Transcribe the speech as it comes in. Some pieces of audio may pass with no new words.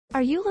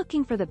Are you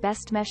looking for the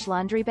best mesh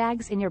laundry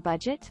bags in your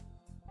budget?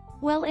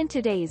 Well, in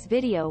today's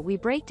video we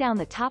break down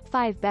the top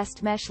 5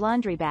 best mesh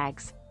laundry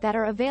bags that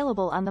are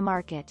available on the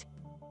market.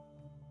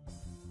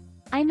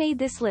 I made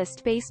this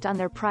list based on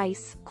their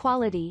price,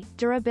 quality,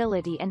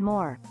 durability and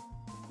more.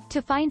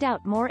 To find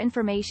out more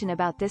information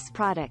about this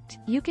product,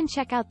 you can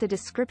check out the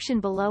description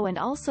below and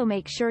also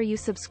make sure you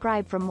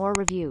subscribe for more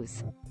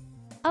reviews.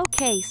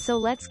 Okay, so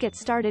let's get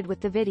started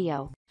with the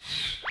video.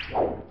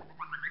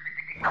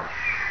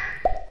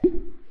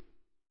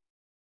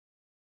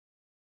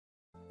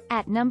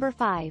 At number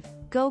 5,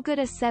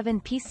 Gogooda 7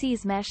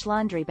 PCs Mesh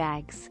Laundry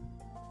Bags.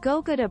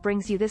 Gogooda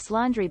brings you this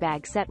laundry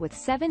bag set with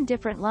 7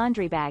 different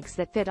laundry bags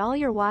that fit all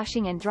your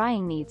washing and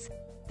drying needs.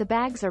 The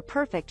bags are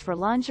perfect for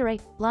lingerie,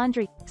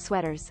 laundry,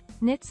 sweaters,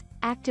 knits,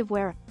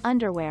 activewear,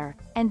 underwear,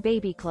 and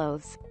baby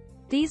clothes.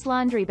 These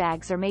laundry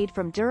bags are made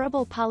from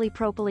durable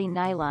polypropylene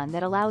nylon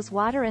that allows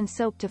water and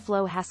soap to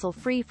flow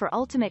hassle-free for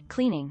ultimate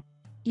cleaning.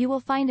 You will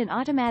find an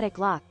automatic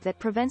lock that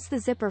prevents the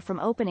zipper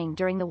from opening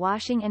during the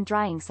washing and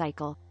drying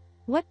cycle.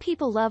 What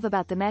people love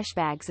about the mesh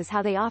bags is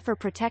how they offer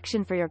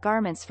protection for your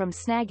garments from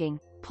snagging,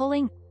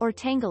 pulling, or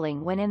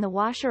tangling when in the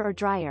washer or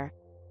dryer.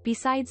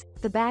 Besides,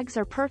 the bags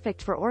are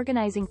perfect for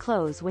organizing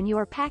clothes when you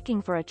are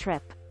packing for a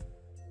trip.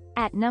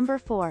 At number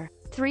 4,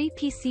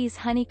 3PC's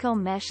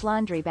Honeycomb Mesh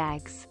Laundry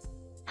Bags.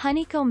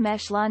 Honeycomb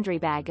Mesh Laundry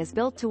Bag is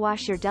built to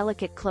wash your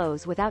delicate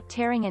clothes without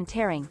tearing and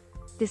tearing.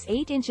 This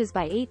 8 inches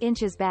by 8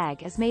 inches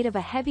bag is made of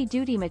a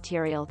heavy-duty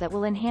material that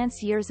will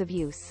enhance years of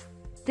use.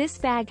 This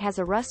bag has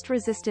a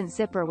rust-resistant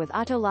zipper with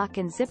auto-lock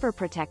and zipper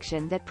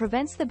protection that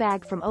prevents the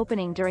bag from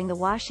opening during the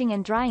washing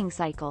and drying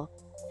cycle.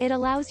 It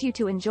allows you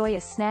to enjoy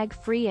a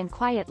snag-free and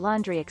quiet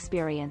laundry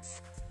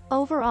experience.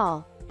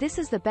 Overall, this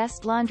is the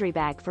best laundry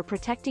bag for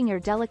protecting your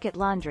delicate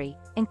laundry,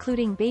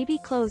 including baby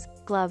clothes,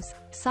 gloves,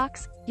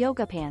 socks,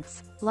 yoga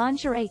pants,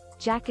 lingerie,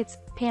 jackets,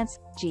 pants,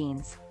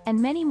 jeans, and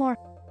many more.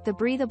 The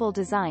breathable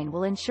design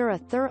will ensure a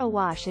thorough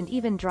wash and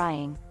even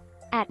drying.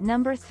 At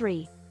number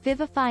 3,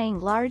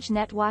 Vivifying Large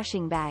Net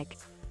Washing Bag.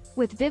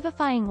 With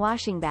Vivifying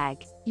Washing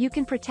Bag, you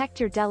can protect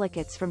your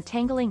delicates from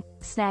tangling,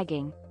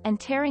 snagging, and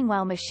tearing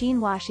while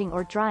machine washing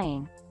or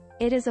drying.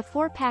 It is a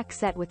 4-pack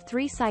set with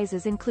 3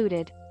 sizes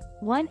included: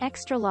 1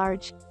 extra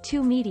large,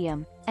 2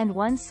 medium, and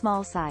 1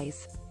 small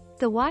size.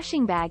 The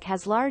washing bag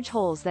has large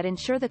holes that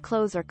ensure the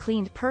clothes are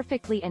cleaned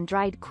perfectly and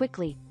dried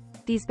quickly.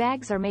 These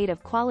bags are made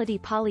of quality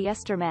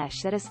polyester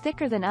mesh that is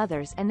thicker than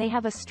others, and they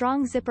have a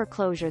strong zipper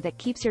closure that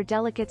keeps your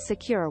delicates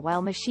secure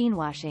while machine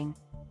washing.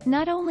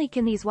 Not only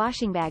can these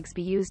washing bags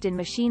be used in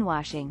machine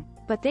washing,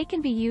 but they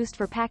can be used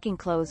for packing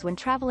clothes when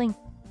traveling.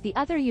 The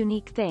other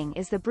unique thing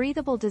is the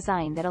breathable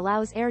design that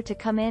allows air to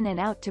come in and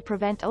out to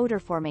prevent odor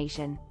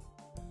formation.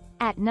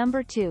 At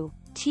number 2,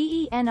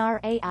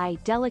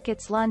 TENRAI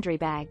Delicates Laundry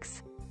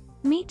Bags.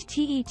 Meet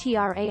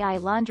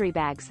TENRAI laundry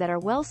bags that are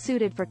well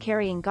suited for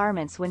carrying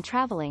garments when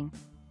traveling.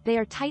 They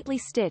are tightly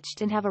stitched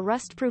and have a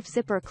rust-proof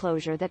zipper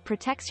closure that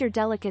protects your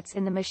delicates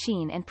in the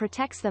machine and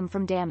protects them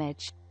from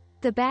damage.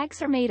 The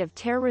bags are made of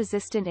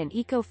tear-resistant and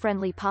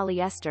eco-friendly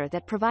polyester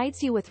that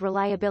provides you with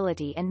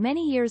reliability and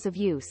many years of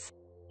use.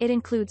 It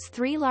includes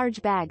 3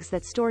 large bags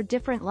that store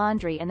different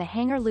laundry, and the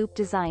hanger loop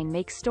design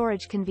makes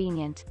storage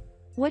convenient.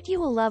 What you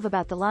will love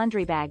about the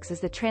laundry bags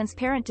is the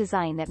transparent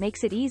design that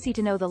makes it easy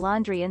to know the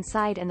laundry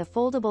inside, and the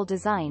foldable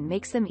design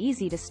makes them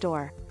easy to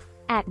store.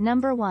 At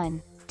number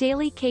 1,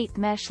 Daly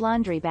Mesh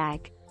Laundry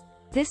Bag.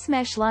 This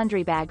mesh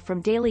laundry bag from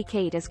Daly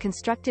is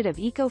constructed of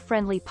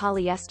eco-friendly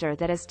polyester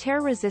that is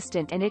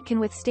tear-resistant, and it can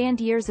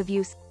withstand years of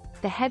use.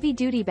 The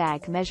heavy-duty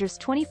bag measures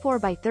 24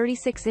 by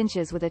 36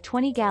 inches with a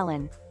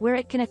 20-gallon, where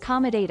it can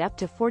accommodate up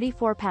to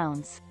 44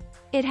 pounds.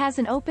 It has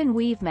an open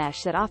weave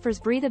mesh that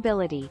offers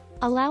breathability,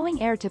 allowing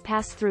air to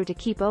pass through to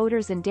keep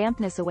odors and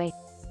dampness away.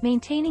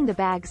 Maintaining the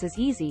bags is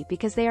easy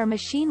because they are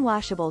machine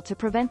washable to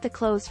prevent the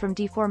clothes from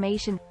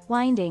deformation,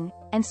 winding,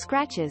 and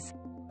scratches.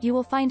 You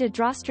will find a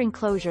drawstring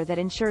closure that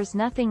ensures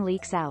nothing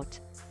leaks out.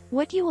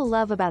 What you will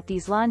love about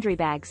these laundry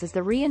bags is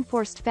the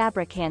reinforced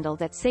fabric handle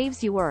that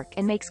saves you work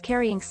and makes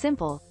carrying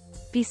simple.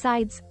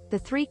 Besides, the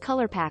 3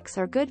 color packs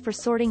are good for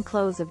sorting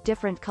clothes of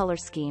different color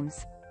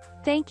schemes.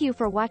 Thank you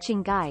for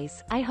watching,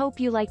 guys. I hope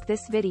you liked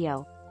this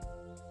video.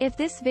 If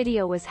this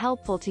video was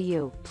helpful to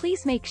you,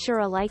 please make sure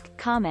a like,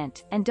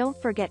 comment, and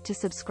don't forget to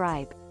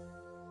subscribe.